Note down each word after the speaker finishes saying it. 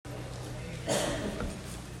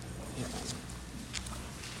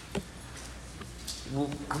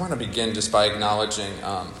I want to begin just by acknowledging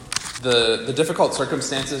the difficult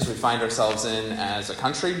circumstances we find ourselves in as a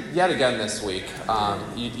country yet again this week.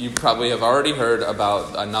 You probably have already heard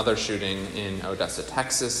about another shooting in Odessa,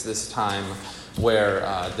 Texas this time, where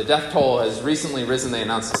the death toll has recently risen, they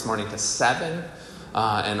announced this morning, to 7,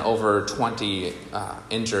 and over 20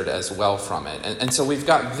 injured as well from it. And so we've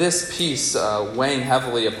got this piece weighing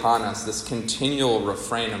heavily upon us, this continual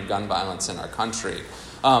refrain of gun violence in our country.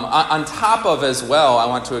 On top of, as well, I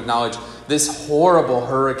want to acknowledge this horrible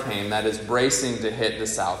hurricane that is bracing to hit the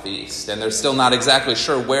southeast. And they're still not exactly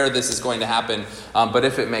sure where this is going to happen, but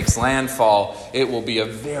if it makes landfall, it will be a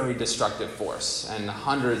very destructive force. And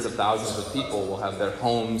hundreds of thousands of people will have their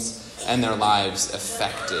homes and their lives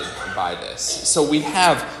affected by this. So we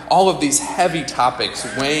have all of these heavy topics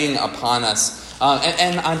weighing upon us.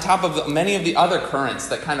 And on top of many of the other currents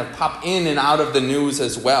that kind of pop in and out of the news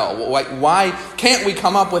as well. Why can't we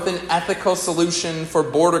come up with an ethical solution for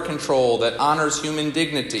border control that honors human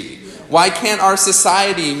dignity? Why can't our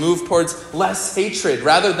society move towards less hatred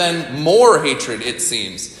rather than more hatred, it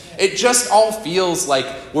seems? It just all feels like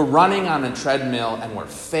we're running on a treadmill and we're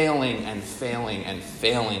failing and failing and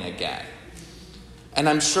failing again. And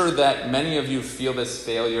I'm sure that many of you feel this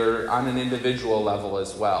failure on an individual level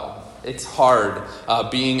as well. It's hard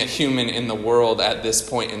being a human in the world at this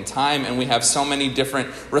point in time, and we have so many different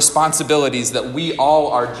responsibilities that we all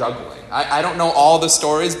are juggling. I don't know all the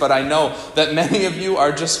stories, but I know that many of you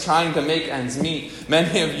are just trying to make ends meet.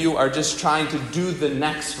 Many of you are just trying to do the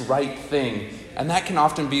next right thing, and that can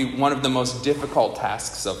often be one of the most difficult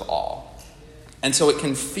tasks of all. And so it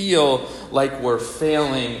can feel like we're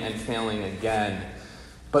failing and failing again,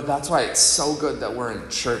 but that's why it's so good that we're in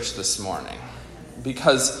church this morning.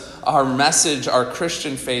 Because our message, our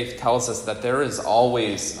Christian faith, tells us that there is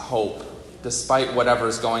always hope, despite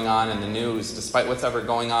whatever's going on in the news, despite what's ever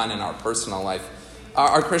going on in our personal life.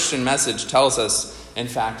 Our Christian message tells us, in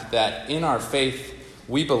fact, that in our faith,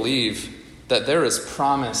 we believe that there is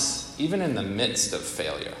promise even in the midst of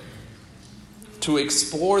failure. To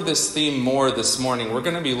explore this theme more this morning, we're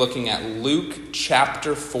going to be looking at Luke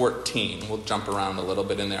chapter 14. We'll jump around a little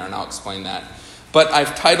bit in there and I'll explain that. But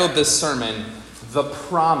I've titled this sermon, The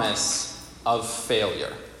Promise of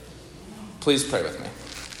Failure. Please pray with me.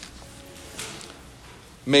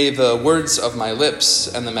 May the words of my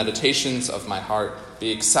lips and the meditations of my heart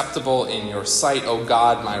be acceptable in your sight, O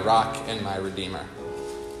God, my rock and my redeemer.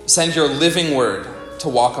 Send your living word to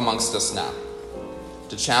walk amongst us now,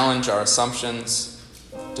 to challenge our assumptions,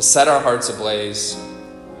 to set our hearts ablaze,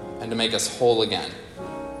 and to make us whole again.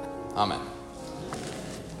 Amen.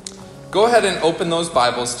 Go ahead and open those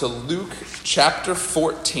Bibles to Luke chapter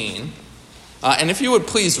 14. And if you would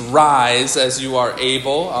please rise as you are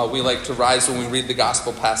able. We like to rise when we read the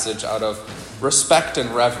gospel passage out of respect and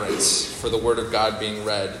reverence for the word of God being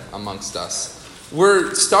read amongst us.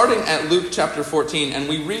 We're starting at Luke chapter 14, and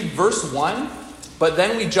we read verse 1, but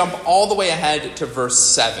then we jump all the way ahead to verse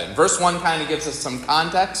 7. Verse 1 kind of gives us some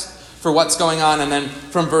context for what's going on, and then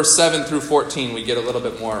from verse 7 through 14, we get a little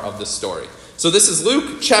bit more of the story. So this is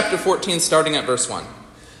Luke chapter 14, starting at verse 1.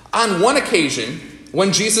 On one occasion,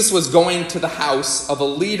 when Jesus was going to the house of a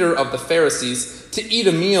leader of the Pharisees to eat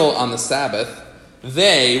a meal on the Sabbath,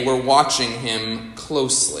 they were watching him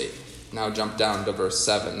closely. Now jump down to verse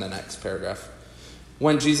 7, the next paragraph.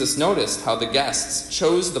 When Jesus noticed how the guests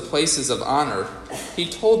chose the places of honor, he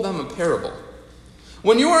told them a parable.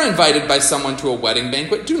 When you are invited by someone to a wedding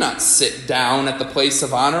banquet, do not sit down at the place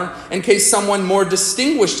of honor in case someone more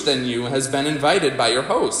distinguished than you has been invited by your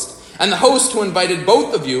host. And the host who invited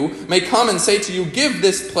both of you may come and say to you, give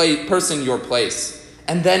this person your place.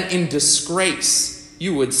 And then in disgrace,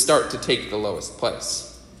 you would start to take the lowest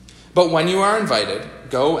place. But when you are invited,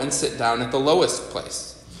 go and sit down at the lowest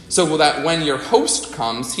place, so that when your host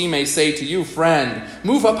comes, he may say to you, friend,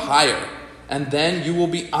 move up higher. And then you will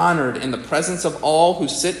be honored in the presence of all who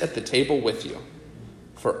sit at the table with you.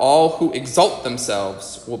 For all who exalt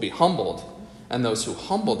themselves will be humbled, and those who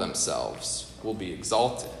humble themselves will be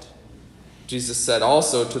exalted. Jesus said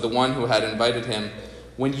also to the one who had invited him,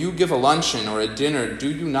 when you give a luncheon or a dinner,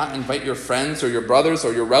 do you not invite your friends or your brothers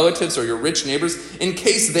or your relatives or your rich neighbors, in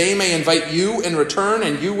case they may invite you in return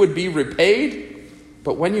and you would be repaid?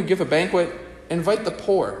 But when you give a banquet, invite the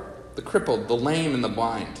poor, the crippled, the lame, and the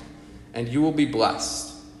blind, and you will be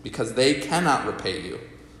blessed, because they cannot repay you,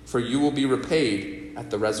 for you will be repaid at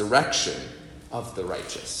the resurrection of the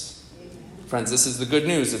righteous. Friends, this is the good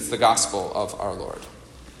news. It's the gospel of our Lord.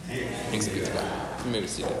 Thanks be to God. You may be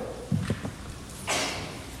seated.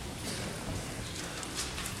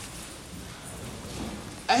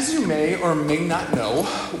 As you may or may not know,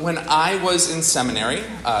 when I was in seminary,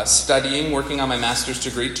 studying, working on my master's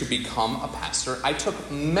degree to become a pastor, I took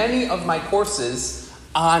many of my courses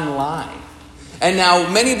online. And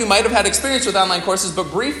now, many of you might have had experience with online courses, but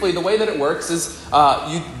briefly, the way that it works is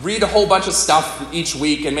you read a whole bunch of stuff each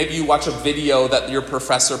week, and maybe you watch a video that your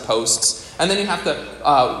professor posts, and then you have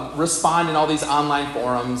to respond in all these online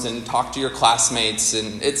forums and talk to your classmates,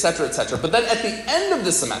 and et cetera, et cetera. But then at the end of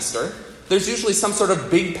the semester, there's usually some sort of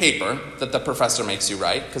big paper that the professor makes you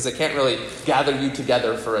write, because they can't really gather you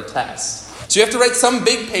together for a test. So you have to write some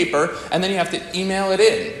big paper, and then you have to email it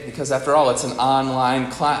in, because after all, it's an online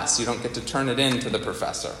class. You don't get to turn it in to the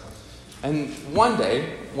professor. And one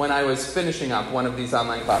day, when I was finishing up one of these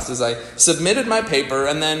online classes, I submitted my paper,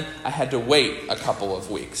 and then I had to wait a couple of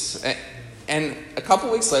weeks. And a couple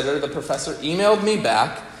weeks later, the professor emailed me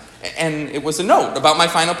back, and it was a note about my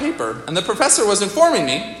final paper. And the professor was informing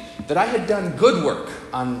me that I had done good work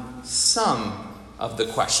on some of the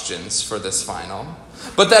questions for this final,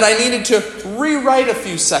 but that I needed to rewrite a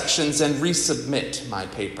few sections and resubmit my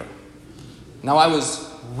paper. Now, I was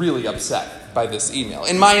really upset by this email.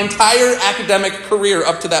 In my entire academic career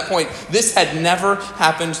up to that point, this had never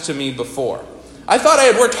happened to me before. I thought I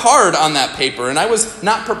had worked hard on that paper, and I was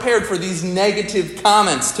not prepared for these negative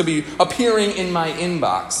comments to be appearing in my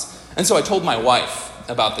inbox. And so I told my wife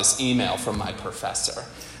about this email from my professor.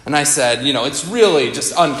 And I said, it's really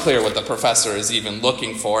just unclear what the professor is even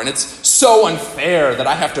looking for. And it's so unfair that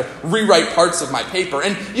I have to rewrite parts of my paper.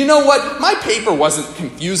 And you know what? My paper wasn't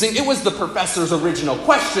confusing. It was the professor's original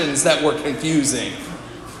questions that were confusing.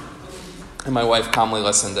 And my wife calmly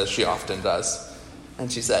listened, as she often does.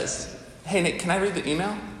 And she says, "Hey, Nick, can I read the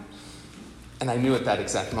email?" And I knew at that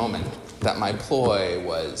exact moment that my ploy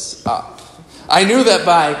was up. I knew that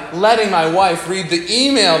by letting my wife read the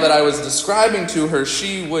email that I was describing to her,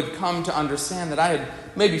 she would come to understand that I had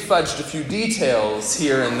maybe fudged a few details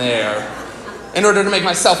here and there in order to make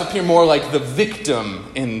myself appear more like the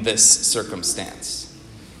victim in this circumstance.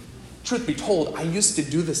 Truth be told, I used to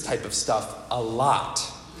do this type of stuff a lot.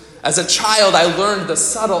 As a child, I learned the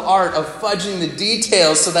subtle art of fudging the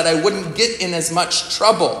details so that I wouldn't get in as much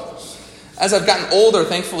trouble. As I've gotten older,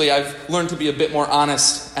 thankfully, I've learned to be a bit more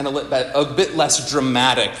honest and a bit less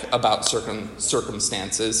dramatic about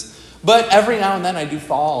circumstances. But every now and then I do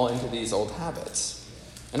fall into these old habits.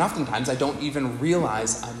 And oftentimes I don't even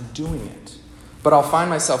realize I'm doing it. But I'll find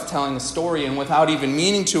myself telling a story, and without even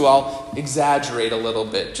meaning to, I'll exaggerate a little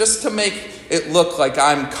bit, just to make it look like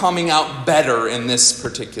I'm coming out better in this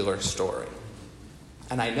particular story.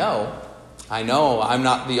 And I know I'm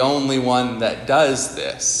not the only one that does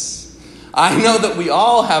this. I know that we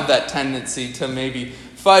all have that tendency to maybe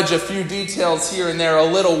fudge a few details here and there. A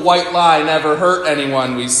little white lie never hurt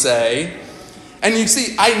anyone, we say. And you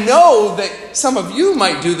see, I know that some of you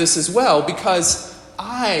might do this as well, because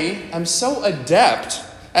I am so adept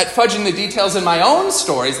at fudging the details in my own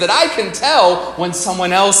stories that I can tell when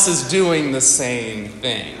someone else is doing the same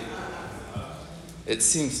thing. It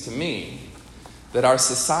seems to me that our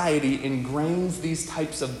society ingrains these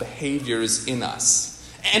types of behaviors in us.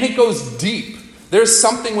 And it goes deep. There's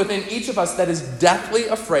something within each of us that is deathly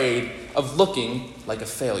afraid of looking like a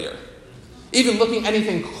failure. Even looking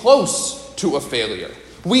anything close to a failure.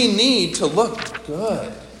 We need to look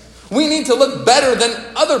good. We need to look better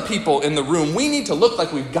than other people in the room. We need to look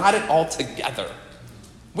like we've got it all together.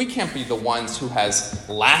 We can't be the ones who has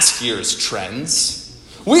last year's trends.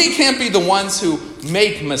 We can't be the ones who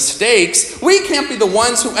make mistakes. We can't be the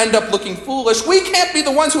ones who end up looking foolish. We can't be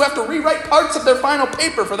the ones who have to rewrite parts of their final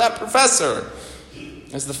paper for that professor.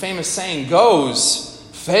 As the famous saying goes,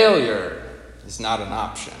 failure is not an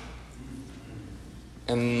option.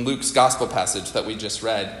 In Luke's gospel passage that we just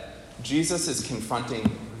read, Jesus is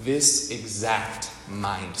confronting this exact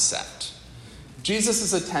mindset. Jesus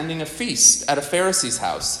is attending a feast at a Pharisee's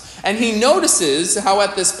house, and he notices how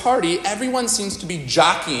at this party everyone seems to be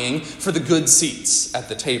jockeying for the good seats at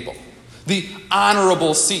the table, the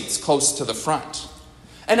honorable seats close to the front.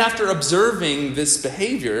 And after observing this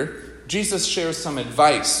behavior, Jesus shares some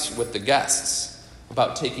advice with the guests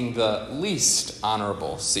about taking the least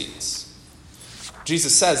honorable seats.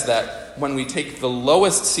 Jesus says that when we take the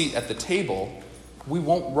lowest seat at the table, we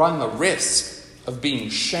won't run the risk of being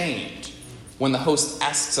shamed when the host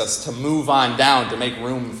asks us to move on down to make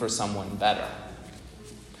room for someone better.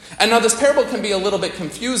 And now this parable can be a little bit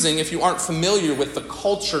confusing if you aren't familiar with the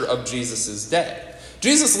culture of Jesus' day.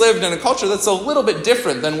 Jesus lived in a culture that's a little bit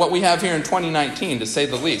different than what we have here in 2019, to say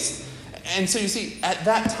the least. And so you see, at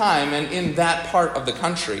that time and in that part of the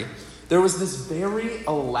country, there was this very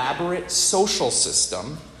elaborate social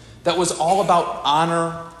system that was all about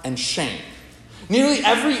honor and shame. Nearly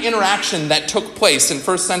every interaction that took place in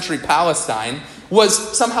first century Palestine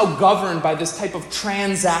was somehow governed by this type of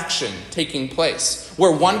transaction taking place,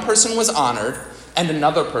 where one person was honored and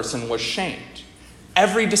another person was shamed.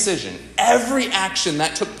 Every decision, every action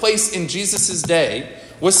that took place in Jesus' day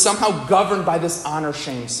was somehow governed by this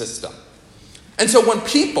honor-shame system. And so when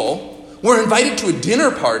people were invited to a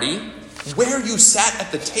dinner party, where you sat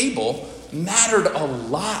at the table mattered a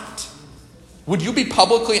lot. Would you be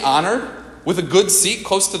publicly honored with a good seat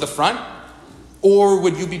close to the front? Or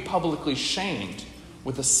would you be publicly shamed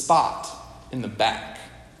with a spot in the back?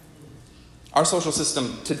 Our social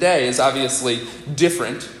system today is obviously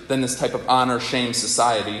different than this type of honor-shame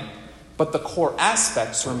society, but the core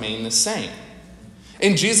aspects remain the same.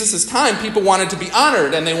 In Jesus' time, people wanted to be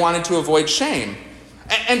honored and they wanted to avoid shame.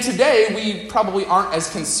 And today, we probably aren't as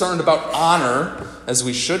concerned about honor as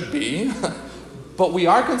we should be, but we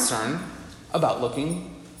are concerned about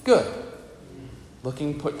looking good,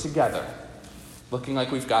 looking put together, looking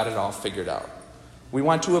like we've got it all figured out. We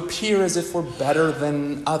want to appear as if we're better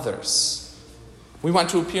than others. We want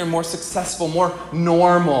to appear more successful, more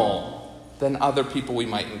normal than other people we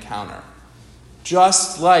might encounter.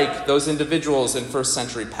 Just like those individuals in first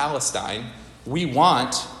century Palestine, we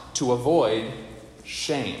want to avoid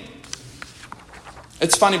shame.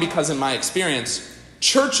 It's funny because in my experience,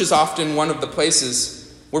 church is often one of the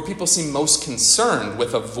places where people seem most concerned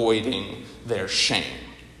with avoiding their shame.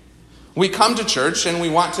 We come to church and we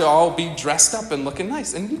want to all be dressed up and looking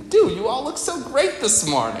nice. And you do. You all look so great this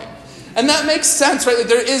morning. And that makes sense, right?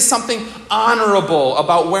 There is something honorable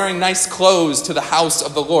about wearing nice clothes to the house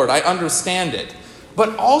of the Lord. I understand it.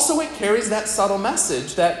 But also it carries that subtle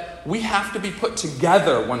message that we have to be put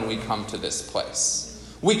together when we come to this place.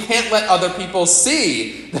 We can't let other people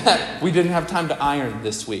see that we didn't have time to iron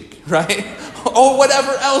this week, right? Or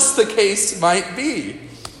whatever else the case might be.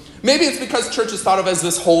 Maybe it's because church is thought of as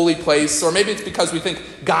this holy place, or maybe it's because we think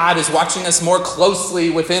God is watching us more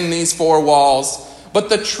closely within these four walls. But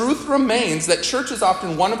the truth remains that church is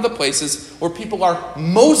often one of the places where people are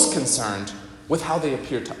most concerned with how they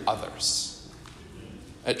appear to others.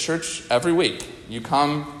 At church every week, you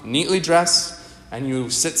come neatly dressed and you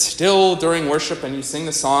sit still during worship and you sing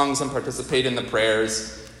the songs and participate in the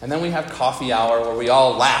prayers. And then we have coffee hour where we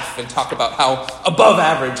all laugh and talk about how above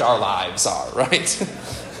average our lives are, right?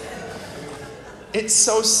 It's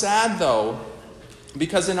so sad, though,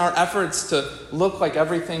 because in our efforts to look like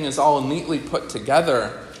everything is all neatly put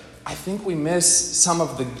together, I think we miss some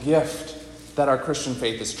of the gift that our Christian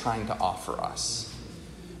faith is trying to offer us.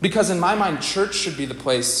 Because in my mind, church should be the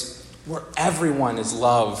place where everyone is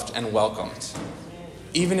loved and welcomed,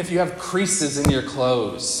 even if you have creases in your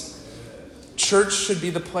clothes. Church should be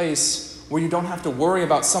the place where you don't have to worry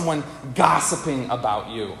about someone gossiping about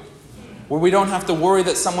you, where we don't have to worry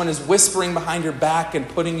that someone is whispering behind your back and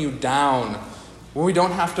putting you down, where we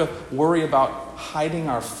don't have to worry about hiding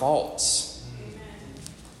our faults.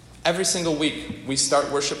 Every single week, we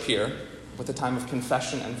start worship here with a time of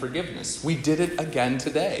confession and forgiveness. We did it again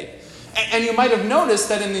today. And you might have noticed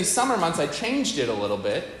that in these summer months, I changed it a little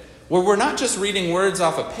bit, where we're not just reading words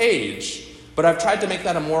off a page, but I've tried to make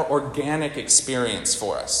that a more organic experience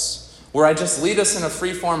for us, where I just lead us in a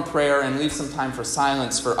free-form prayer and leave some time for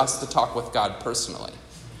silence for us to talk with God personally.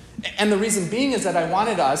 And the reason being is that I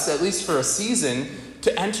wanted us, at least for a season,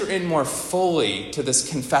 to enter in more fully to this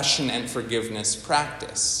confession and forgiveness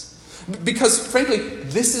practice. Because, frankly,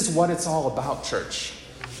 this is what it's all about, church.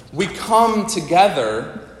 We come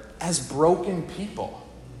together as broken people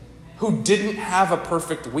who didn't have a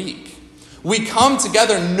perfect week. We come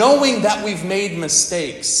together knowing that we've made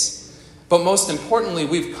mistakes. But most importantly,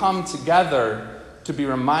 we've come together to be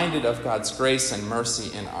reminded of God's grace and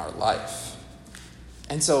mercy in our life.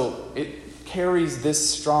 And so it carries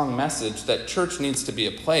this strong message that church needs to be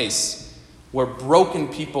a place where broken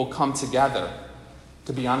people come together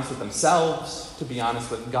to be honest with themselves, to be honest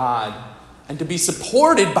with God, and to be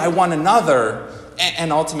supported by one another,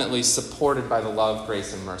 and ultimately supported by the love,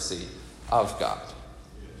 grace, and mercy of God.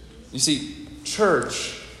 You see,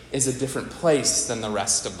 church is a different place than the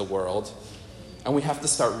rest of the world, and we have to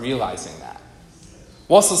start realizing that.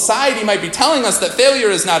 While society might be telling us that failure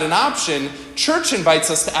is not an option, church invites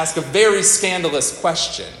us to ask a very scandalous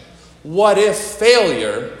question. What if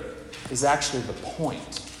failure is actually the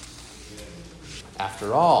point?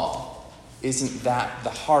 After all, isn't that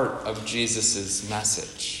the heart of Jesus'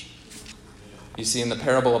 message? You see, in the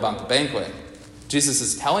parable about the banquet, Jesus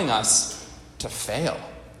is telling us to fail.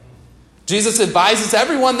 Jesus advises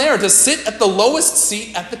everyone there to sit at the lowest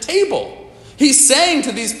seat at the table. He's saying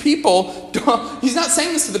to these people, he's not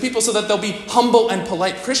saying this to the people so that they'll be humble and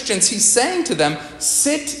polite Christians. He's saying to them,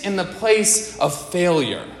 sit in the place of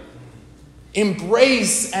failure.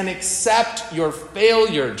 Embrace and accept your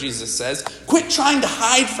failure, Jesus says. Quit trying to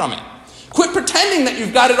hide from it. Quit pretending that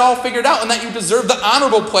you've got it all figured out and that you deserve the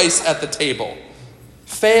honorable place at the table.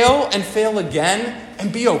 Fail and fail again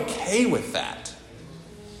and be okay with that.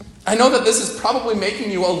 I know that this is probably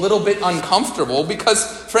making you a little bit uncomfortable because,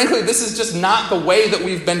 frankly, this is just not the way that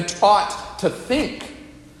we've been taught to think.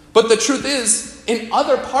 But the truth is, in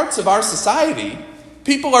other parts of our society,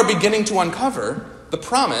 people are beginning to uncover the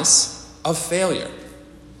promise of failure.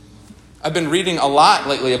 I've been reading a lot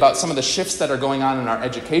lately about some of the shifts that are going on in our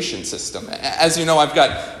education system. As you know, I've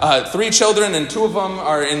got 3 children, and 2 of them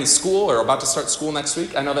are in school or about to start school next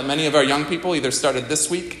week. I know that many of our young people either started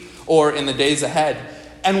this week or in the days ahead.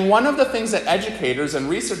 And one of the things that educators and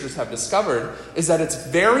researchers have discovered is that it's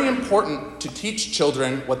very important to teach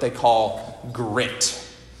children what they call grit.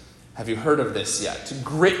 Have you heard of this yet? To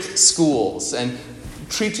grit schools and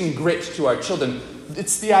teaching grit to our children.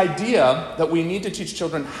 It's the idea that we need to teach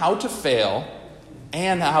children how to fail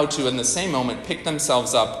and how to, in the same moment, pick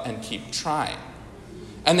themselves up and keep trying.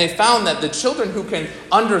 And they found that the children who can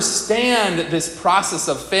understand this process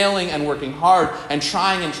of failing and working hard and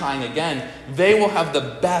trying again, they will have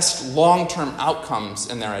the best long-term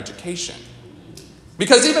outcomes in their education.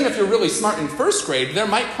 Because even if you're really smart in first grade, there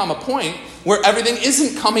might come a point where everything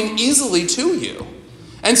isn't coming easily to you.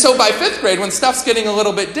 And so by 5th grade, when stuff's getting a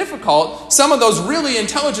little bit difficult, some of those really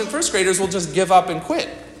intelligent first graders will just give up and quit.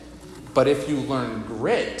 But if you learn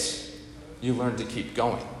grit, you learn to keep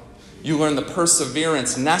going. You learn the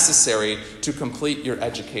perseverance necessary to complete your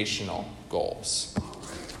educational goals.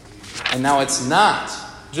 And now it's not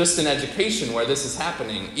just in education where this is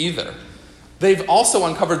happening either. They've also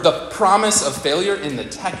uncovered the promise of failure in the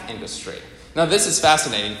tech industry. Now this is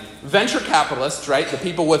fascinating. Venture capitalists, right, the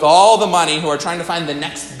people with all the money who are trying to find the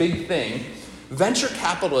next big thing, venture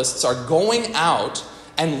capitalists are going out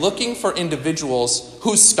and looking for individuals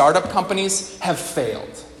whose startup companies have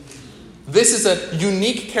failed. This is a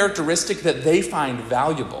unique characteristic that they find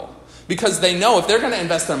valuable because they know if they're going to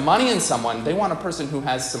invest their money in someone, they want a person who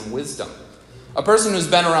has some wisdom, a person who's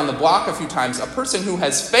been around the block a few times, a person who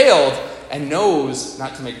has failed and knows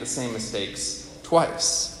not to make the same mistakes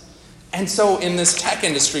twice. And so in this tech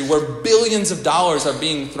industry where billions of dollars are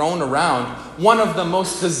being thrown around, one of the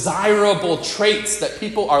most desirable traits that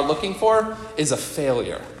people are looking for is a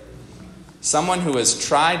failure. Someone who has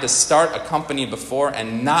tried to start a company before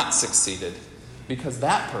and not succeeded, because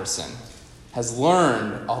that person has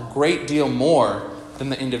learned a great deal more than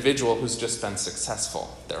the individual who's just been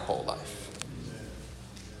successful their whole life.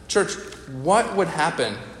 Church, what would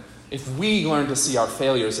happen if we learned to see our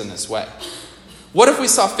failures in this way? What if we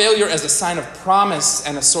saw failure as a sign of promise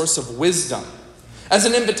and a source of wisdom? As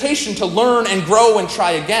an invitation to learn and grow and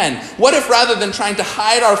try again? What if rather than trying to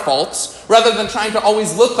hide our faults, rather than trying to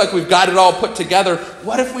always look like we've got it all put together,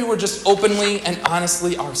 what if we were just openly and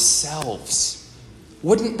honestly ourselves?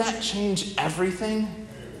 Wouldn't that change everything?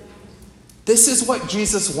 This is what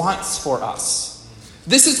Jesus wants for us.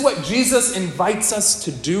 This is what Jesus invites us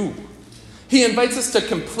to do. He invites us to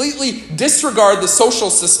completely disregard the social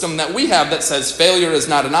system that we have that says failure is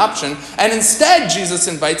not an option. And instead, Jesus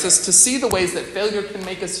invites us to see the ways that failure can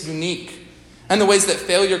make us unique and the ways that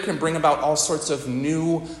failure can bring about all sorts of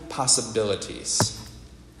new possibilities.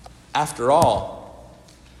 After all,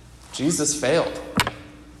 Jesus failed.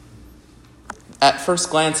 At first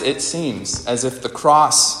glance, it seems as if the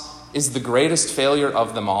cross is the greatest failure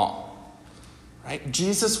of them all. Right?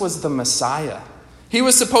 Jesus was the Messiah. He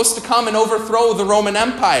was supposed to come and overthrow the Roman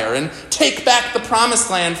Empire and take back the promised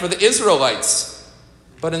land for the Israelites.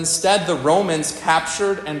 But instead, the Romans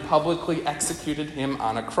captured and publicly executed him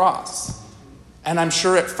on a cross. And I'm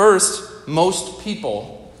sure at first, most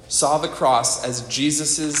people saw the cross as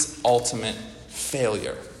Jesus' ultimate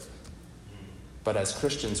failure. But as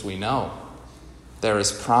Christians, we know there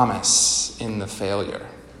is promise in the failure.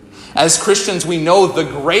 As Christians, we know the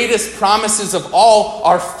greatest promises of all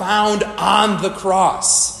are found on the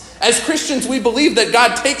cross. As Christians, we believe that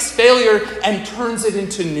God takes failure and turns it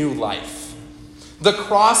into new life. The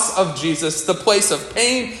cross of Jesus, the place of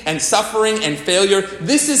pain and suffering and failure,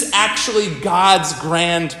 this is actually God's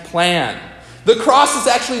grand plan. The cross is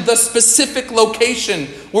actually the specific location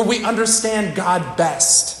where we understand God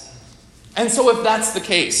best. And so if that's the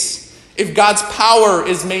case, if God's power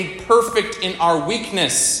is made perfect in our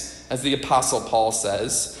weakness, as the Apostle Paul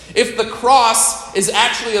says, if the cross is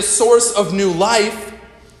actually a source of new life,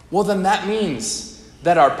 well, then that means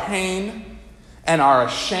that our pain and our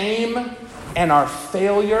shame and our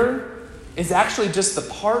failure is actually just the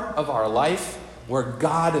part of our life where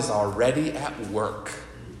God is already at work.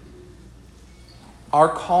 Our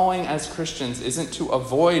calling as Christians isn't to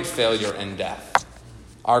avoid failure and death.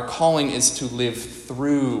 Our calling is to live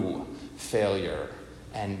through failure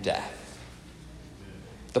and death.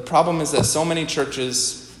 The problem is that so many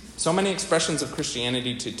churches, so many expressions of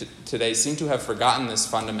Christianity today seem to have forgotten this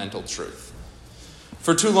fundamental truth.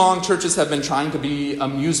 For too long, churches have been trying to be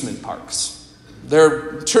amusement parks.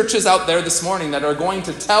 There are churches out there this morning that are going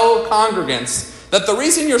to tell congregants that the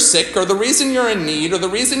reason you're sick or the reason you're in need or the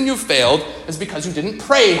reason you failed is because you didn't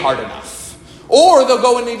pray hard enough. Or they'll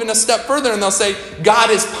go in even a step further and they'll say, God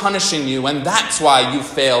is punishing you and that's why you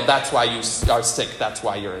failed, that's why you are sick, that's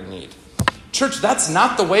why you're in need. Church, that's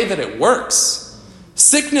not the way that it works.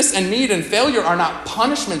 Sickness and need and failure are not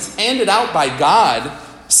punishments handed out by God.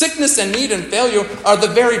 Sickness and need and failure are the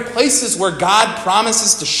very places where God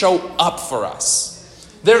promises to show up for us.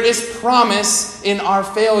 There is promise in our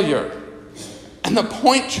failure. And the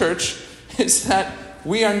point, church, is that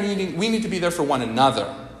we need to be there for one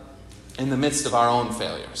another in the midst of our own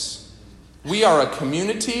failures. We are a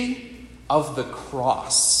community of the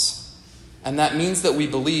cross. And that means that we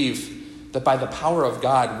believe that by the power of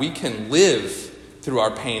God, we can live through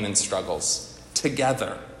our pain and struggles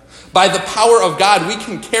together. By the power of God, we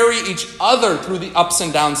can carry each other through the ups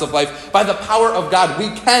and downs of life. By the power of God, we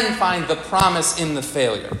can find the promise in the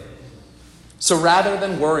failure. So rather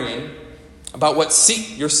than worrying about what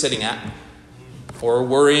seat you're sitting at, or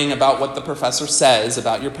worrying about what the professor says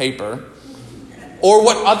about your paper, or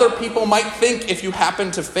what other people might think if you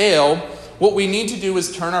happen to fail, what we need to do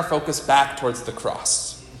is turn our focus back towards the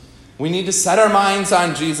cross. We need to set our minds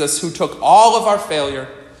on Jesus, who took all of our failure,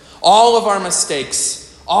 all of our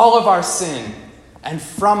mistakes, all of our sin, and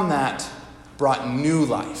from that brought new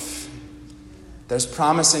life. There's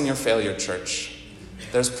promise in your failure, church.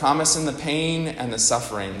 There's promise in the pain and the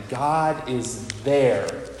suffering. God is there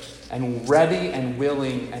and ready and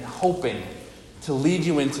willing and hoping to lead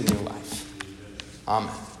you into new life.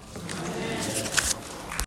 Amen.